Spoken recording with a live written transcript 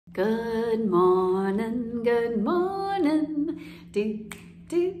Good morning, good morning, do,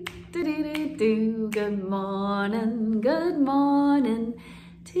 do, do, do, do, do. Good morning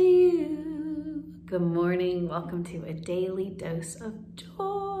to you. Good morning, welcome to a daily dose of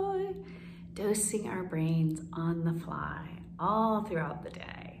joy, dosing our brains on the fly all throughout the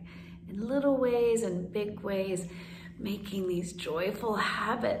day, in little ways and big ways, making these joyful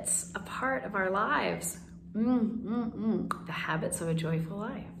habits a part of our lives. The habits of a joyful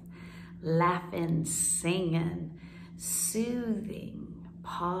life. Laughing, singing, soothing,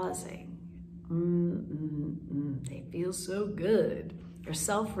 pausing. They feel so good. They're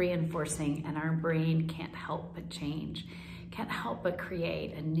self-reinforcing, and our brain can't help but change, can't help but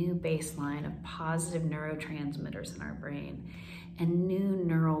create a new baseline of positive neurotransmitters in our brain and new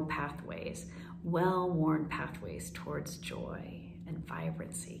neural pathways, well-worn pathways towards joy and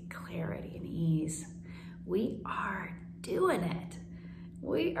vibrancy, clarity and ease. We are doing it.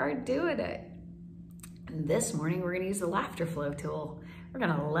 We are doing it. And this morning, we're gonna use the laughter flow tool. We're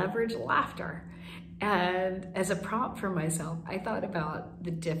gonna leverage laughter. And as a prompt for myself, I thought about the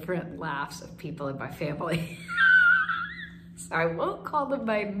different laughs of people in my family. So I won't call them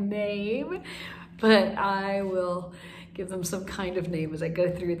by name, but I will give them some kind of name as I go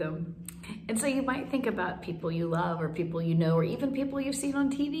through them. And so you might think about people you love or people you know, or even people you've seen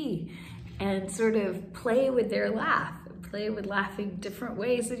on TV, and sort of play with their laugh. Play with laughing different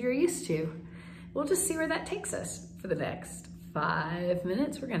ways that you're used to. We'll just see where that takes us for the next 5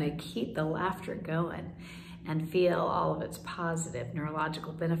 minutes. We're gonna keep the laughter going and feel all of its positive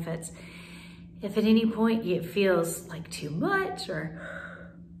neurological benefits. If at any point it feels like too much or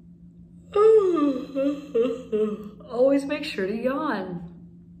always make sure to yawn.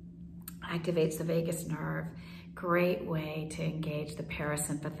 Activates the vagus nerve. Great way to engage the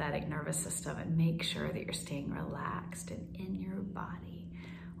parasympathetic nervous system and make sure that you're staying relaxed and in your body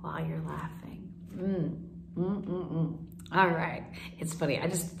while you're laughing. All right, it's funny. I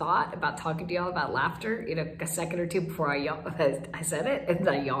just thought about talking to y'all about laughter, a second or two before I said it, and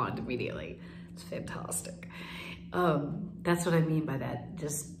I yawned immediately. It's fantastic. That's what I mean by that,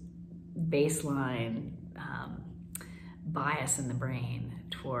 just baseline bias in the brain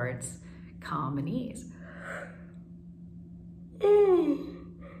towards calm and ease.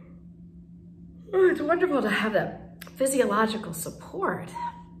 It's wonderful to have that physiological support,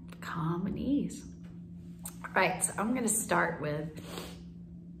 calm and ease. All right, so I'm gonna start with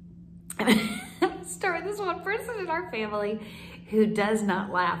this one person in our family who does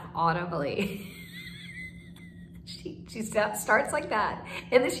not laugh audibly. She starts like that,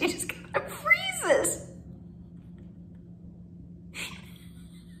 and then she just kind of freezes.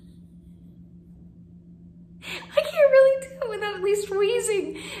 Without at least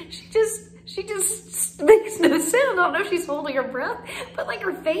wheezing. She just makes no sound. I don't know if she's holding her breath, but like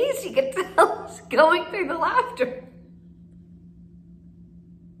her face, you can tell is going through the laughter.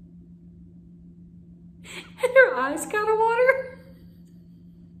 And her eyes kind of water.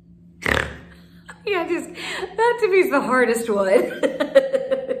 Yeah, that to me is the hardest one.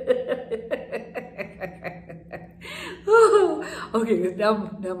 Oh, okay,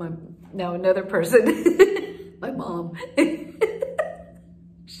 now another person. My mom.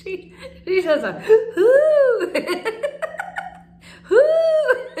 She does a hoo, hoo, hoo.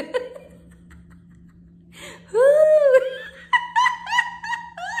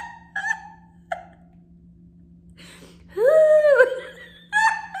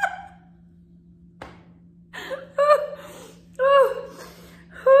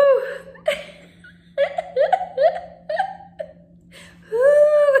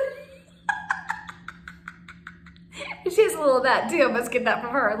 She has a little of that too. I must get that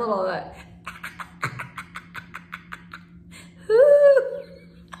from her. A little of that.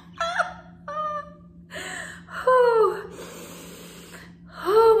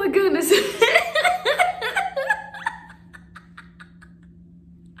 Oh my goodness.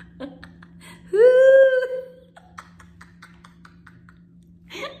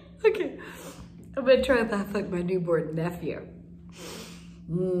 Okay, I'm gonna try to laugh like my newborn nephew.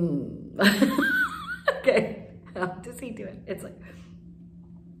 Okay. How does he do it? It's like,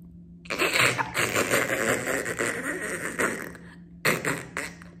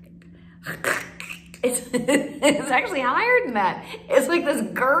 it's actually higher than that. It's like this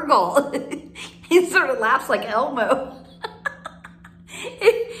gurgle. He sort of laughs like Elmo.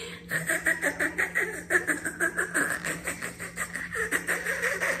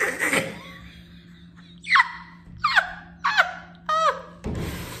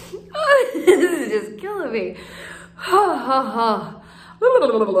 This is just killing me.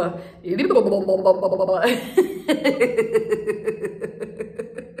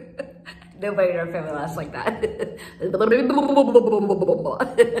 Nobody in our family laughs like that.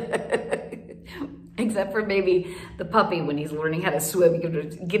 Except for maybe the puppy when he's learning how to swim,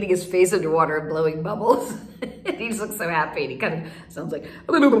 getting his face underwater and blowing bubbles. And he just looks so happy and he kind of sounds like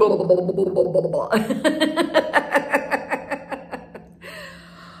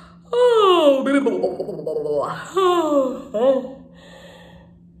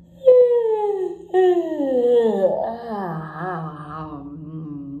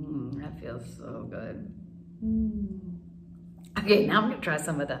that feels so good. Okay, now I'm gonna try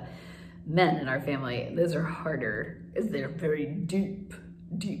some of the men in our family. Those are harder because they're very deep,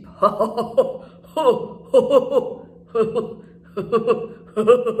 deep. I don't know if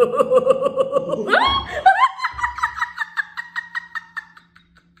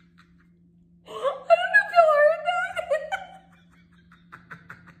y'all heard that.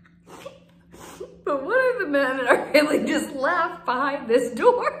 But one of the men in our family just laughed behind this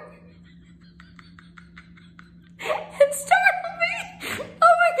door. It startled me.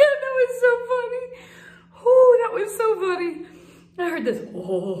 Oh my God, that was so funny. Oh, that was so funny. I heard this.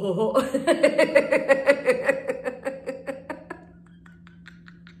 Oh.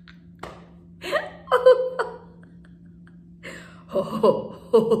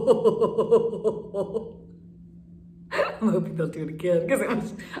 I'm hoping they'll do it again because it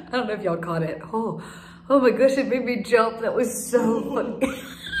was, I don't know if y'all caught it. Oh my gosh, it made me jump. That was so funny. Just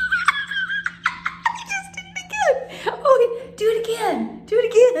did it again. Oh, do it again. Do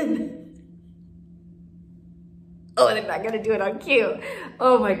it again. Oh, and I'm not gonna do it on cue.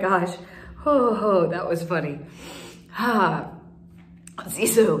 Oh my gosh. Oh, that was funny.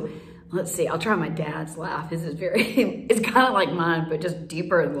 Let's see, I'll try my dad's laugh. His is it's kind of like mine, but just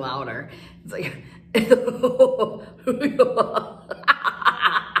deeper and louder. It's like, no,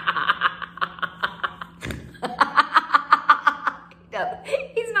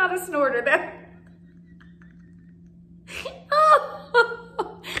 he's not a snorter there.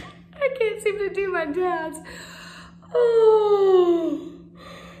 I can't seem to do my dad's.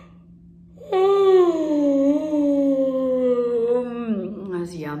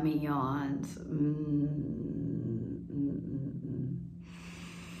 Those yummy yawns.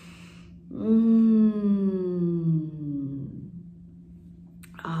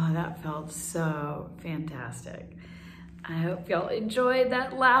 Oh, that felt so fantastic. I hope y'all enjoyed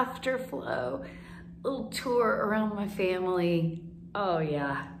that laughter flow. Little tour around my family. Oh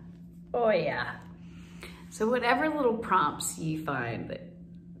yeah. Oh yeah. So whatever little prompts you find that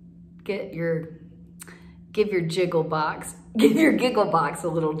give your giggle box a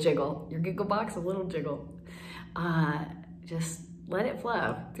little jiggle. Your giggle box a little jiggle. Just let it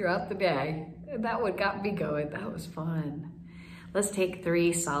flow throughout the day. That one got me going. That was fun. Let's take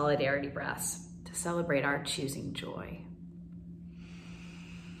 3 solidarity breaths to celebrate our choosing joy.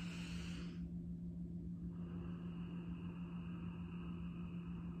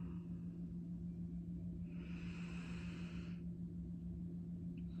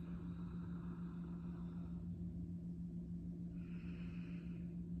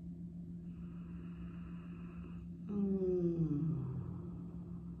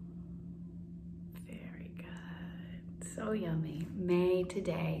 Very good. So yummy. May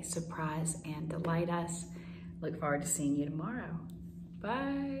today surprise and delight us. Look forward to seeing you tomorrow.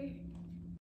 Bye.